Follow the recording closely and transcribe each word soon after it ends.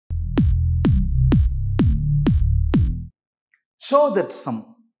show that sum.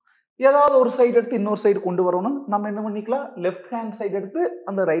 ஏதாவது ஒரு side எடுத்து இன்னொரு சைடு கொண்டு வரணும். நம்ம என்ன பண்ணிக்கலாம், லெஃப்ட் ஹேண்ட் சைடு எடுத்து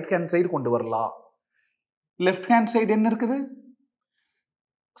அந்த ரைட் ஹேண்ட் சைடு கொண்டு வரலாம். லெஃப்ட் ஹேண்ட் சைடு என்ன இருக்குது,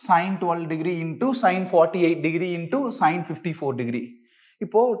 sin 12 degree into sin 48 degree into sin 54 degree.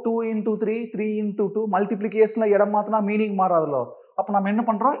 இப்போ 2 into 3 3 into 2 மல்டிப்ளிகேஷன்ல இடம் மாத்தினா மீனிங் மாறாதுல. அப்ப நம்ம என்ன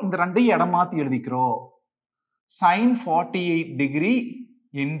பண்றோம், இந்த ரெண்டையும் இடம் மாத்தி எழுதிக்கிறோம். sin 48 degree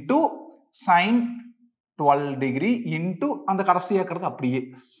into sin 12 degree into அந்த கடைசியாக்குறது அப்படியே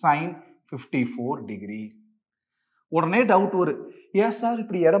sin 54 degree. உடனே டவுட் வரும், ஏன் சார்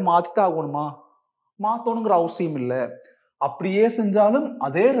இப்படி இடம் மாத்திதான் ஆகணுமா? மாத்தணுங்கிற அவசியம் இல்லை, அப்படியே செஞ்சாலும்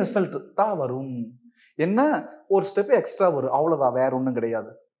அதே ரிசல்ட் தான் வரும். என்ன, ஒரு ஸ்டெப் எக்ஸ்ட்ரா வரும், அவ்வளவுதான், வேற ஒன்றும்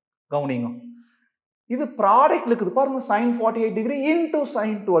கிடையாது. கவனிங்க, இது ப்ராடக்ட்ல இருக்குது பாருங்க, sin 48 degree into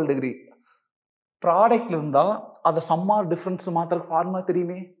sin 12 degree. ப்ராடக்ட்ல இருந்தா அதை சம்மார் டிஃபரன்ஸ் மாத்திர ஃபார்முலா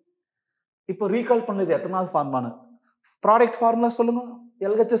தெரியுமே. இப்போ ரீகால் பண்ணது எத்தனாவது ஃபார்முலான்னு, ப்ராடக்ட் ஃபார்முலா சொல்லுங்க.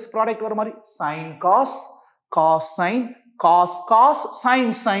 LHS ப்ராடக்ட் வர மாதிரி sin cos cos sin cos cos sin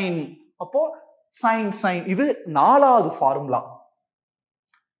sin. அப்போ sin sin இது நாலாவது formula.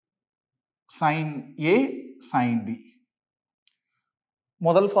 sin A sin B.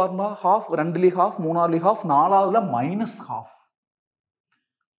 முதல் formula half, ரெண்டுலி half, மூணாவதுல half, நாலாவதுல minus half.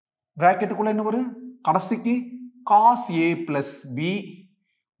 பிராக்கெட்டுக்குள்ள என்ன வரும், கடைசிக்கு cos A plus B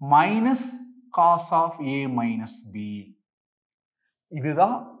minus cos of A minus B.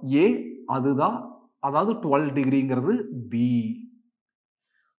 இதுதான் A, அதுதான், அதாவது 12 டிகிரிங்கிறது B.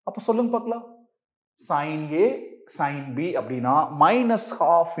 அப்ப சொல்லுங்க பார்க்கலாம், sin A sin B அப்படின்னா minus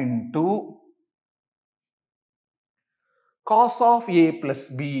half into cos of A plus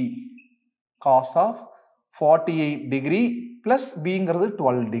B, cos of 48 degree plus Bங்கிறது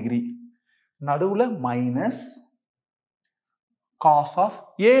 12 degree, நடுவுல minus cos of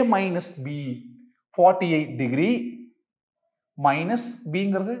A minus B 48 degree minus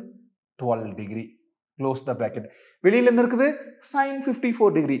Bங்கிறது 12 degree. Close the bracket. வெளியில என்ன இருக்குது, sin 54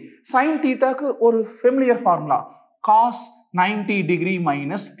 degree. sin தீட்டாக்கு ஒரு familiar formula, cos 90 degree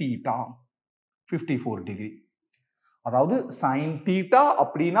minus theta 54 degree. அதாவது sin theta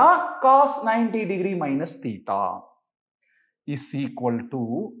அப்படின்னா cos 90 degree minus theta is equal to,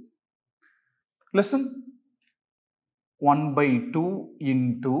 listen, 1/2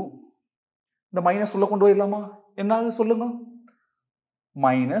 into, இந்த minus உள்ள கொண்டு போயிடலாமா, என்ன ஆகுது சொல்லுங்க,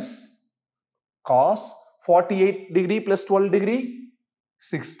 minus cos 48 degree plus 12 degree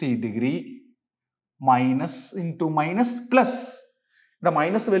 60 degree minus into minus plus. இந்த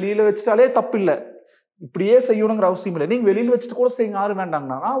மைனஸ் வெளியில வச்சுட்டாலே தப்பு இல்லை, இப்படியே செய்யணுங்கிற அவசியம் இல்லை, நீங்க வெளியில வச்சுட்டு கூட செய்யுங்க, யாரும்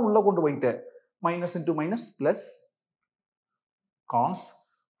வேண்டாங்கண்ணா, நான் உள்ள கொண்டு போயிட்டேன். Minus into minus plus cos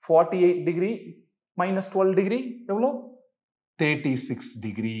 48 degree minus 12 degree எவ்வளோ, 36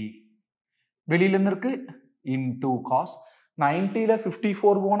 degree. வெளியில என்ன இருக்கு, into cos 90ல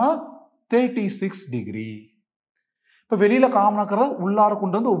 54 போனா 36 degree. இப்ப வெளியில காமனாக்கிறத உள்ளார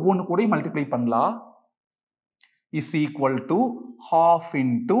கொண்டு வந்து ஒவ்வொன்று கூட மல்டிப்ளை பண்ணலாம். is equal to half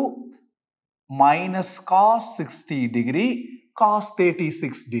into minus cos 60 degree cos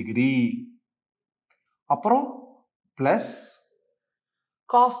 36 degree, அப்புறம் plus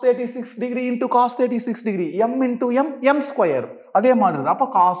cos 36 degree into cos 36 degree, m into m, m square, அதே மாதிரி தான். அப்ப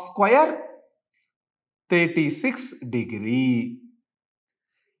cos square 36 degree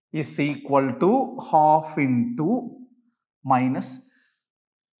is equal to half into minus,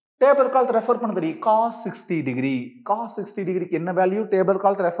 table காலத்தை refer பண்ண தெரியும், cos 60 degree. cos 60 டிகிரிக்கு என்ன வேல்யூ டேபிள்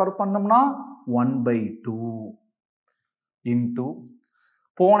காலத்தை ரெஃபர் பண்ணோம்னா 1/2 into,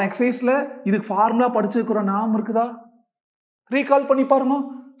 போன எக்ஸசைஸ்ல இதுக்கு ஃபார்முலா படிச்சிருக்கிற ஞாபகம் இருக்குதா, ரீகால் பண்ணி பாருங்க.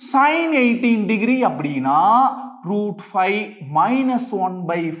 sin 18 டிகிரி அப்படின்னா √5 minus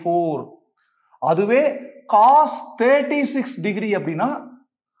 1/4. அதுவே cos 36 டிகிரி அப்படின்னா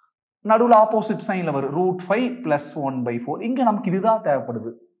நடுவில் ஆப்போசிட் சைன்ல வரும், √5 plus 1/4. இங்க நமக்கு இதுதான்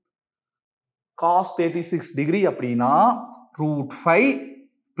தேவைப்படுது. cos 36 டிகிரி அப்படின்னா √5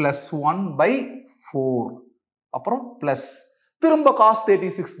 plus 1/4, அப்புறம் பிளஸ் திரும்ப cos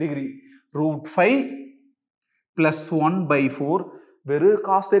 36 டிகிரி √5 plus 1/4. வெறும்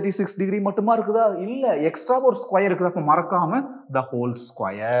cos 36 டிகிரி மட்டுமா இருக்குதா, இல்ல, எக்ஸ்ட்ரா ஒரு ஸ்கொயர் இருக்குது, அப்ப மறக்காம the whole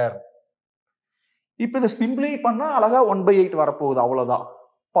square. இப்ப இதை சிம்பிளை பண்ணா அழகா 1/8 வரப்போகுது, அவ்வளவுதான்.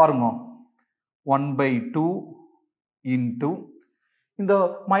 பாருங்க, 1/2 into, இந்த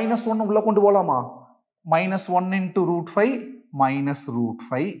மைனஸ் 1 உள்ள கொண்டு போலாமா, minus 1 into √5 minus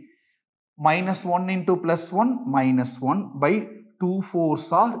 √5 minus 1 into plus 1 minus 1 by 2 4s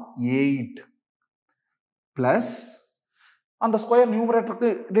are 8 plus அந்த ஸ்கொயர் நியூமரேட்டருக்கு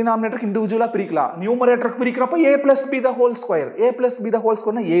டினாமினேட்டருக்கு இண்டிவிஜுவலா பிரிக்கலாம். நியூமரேட்டருக்கு பிரிக்கிறப்ப a plus b the whole square. a plus b the whole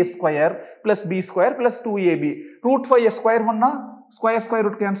square a square plus b square plus 2ab. root 5 square பண்ணா square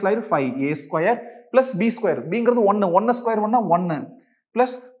root cancel ஆயிரு 5 a square plus b square. bங்கிறது 1 1 square பண்ணா 1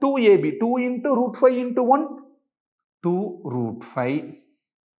 plus 2ab 2 into root 5 into 1 2 root 5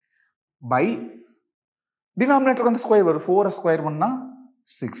 by denominator அந்த square வரும் 4 square பண்ணா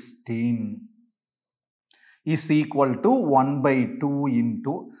 16 is equal to 1 by 2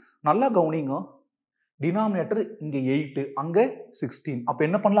 into நல்லா கவனிங்க denominator இங்க 8 அங்க 16 அப்ப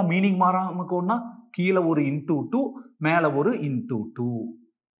என்ன பண்ணலாம் மீனிங் மாறாம கோன்னா கீழே ஒரு into 2 மேல ஒரு into 2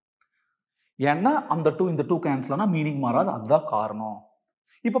 ஏன்னா அந்த 2 இந்த 2 கேன்சல் ஆனா மீனிங் மாறாது அதுதான் காரணம்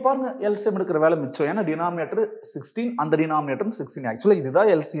இப்ப பாருங்க எல்சிஎம் எடுக்கிற வேலை மிச்சம் ஏன்னா டினாமினேட்டர் 16 அந்த டினாமினேட்டர் 16 ஆக்சுவலா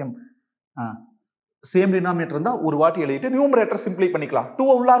இதுதான் எல்சிஎம் சேம் டினாமினேட்டர் இருந்தா ஒரு வாட்டி எழுதிட்டு நியூமரேட்டர் சிம்பிளை பண்ணிக்கலாம்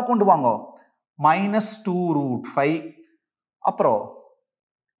 2 உள்ளார் கொண்டு வாங்க minus 2 root 5 அப்புறம்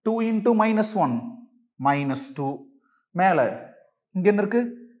 2 into minus 1 minus 2 மேல இங்க என்ன இருக்கு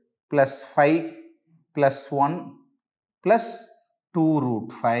plus 5 plus 1 plus 2 root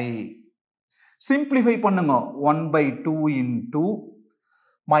 5 simplify பண்ணுங்க 1 by 2 into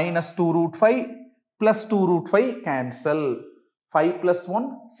minus 2 root 5 plus 2 root 5 cancel 5 plus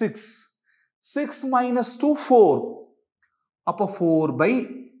 1 6 6 minus 2 4 அப்போ 4 by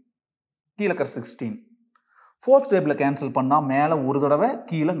கீழே 16 4th டேபிள கேன்சல் பண்ணா மேல ஒரு தடவை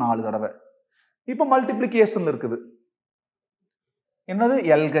கீழே 4 தடவை இப்போ மல்டிப்ளிகேஷன்ல இருக்குது என்னது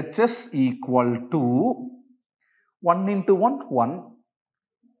LHS equal to 1 into 1 1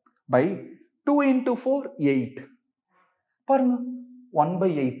 by 2 into 4 8 பாருங்க 1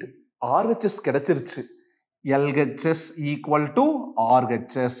 by 8 RHS கிடைச்சிருச்சு LHS equal to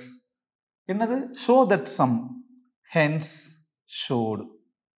RHS என்னது show that sum hence showed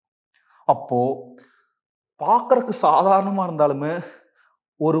அப்போ பார்க்கறதுக்கு சாதாரணமா இருந்தாலுமே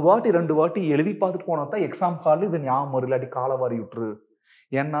ஒரு வாட்டி ரெண்டு வாட்டி எழுதி பார்த்துட்டு போனா தான் எக்ஸாம் ஹாலில் இது ஞாபகம் வரும் இல்லாட்டி காலவாரி விட்டுரு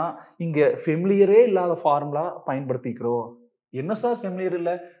ஏன்னா இங்க ஃபெமிலியரே இல்லாத ஃபார்முலா பயன்படுத்திக்கிறோம் என்ன சார் ஃபெமிலியர்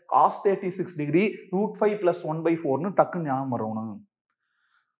இல்லை cos 36 degree root 5 plus 1 by 4னு டக்குன்னு ஞாபகம் வரணும்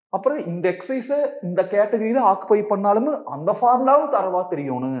அப்புறம் இந்த எக்ஸசைஸை இந்த கேட்டகரி தான் ஆக்குபை பண்ணாலுமே அந்த ஃபார்முலாவும் தரவா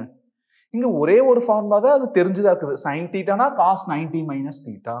தெரியணும் இங்க ஒரே ஒரு ஃபார்முலா தான் அது தெரிஞ்சுதா இருக்குது sin தீட்டானா cos 90 மைனஸ்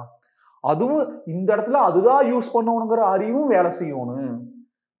தீட்டா அதுவும் இந்த இடத்துல அதுதான் யூஸ் பண்ணணுங்கிற அறிவும் வேலை செய்யணும்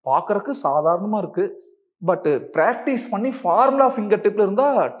பார்க்கறதுக்கு சாதாரணமா இருக்கு பட் பிராக்டிஸ் பண்ணி ஃபார்முலா ஃபிங்கர் டிப்ல இருந்தா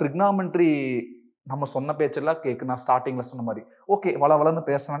ட்ரிக்னாமெட்ரி நம்ம சொன்ன பேச்செல்லாம் கேட்கு நான் ஸ்டார்டிங்ல சொன்ன மாதிரி ஓகே வளவளன்னு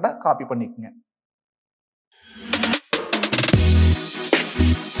பேச வேண்டாம் காப்பி பண்ணிக்கங்க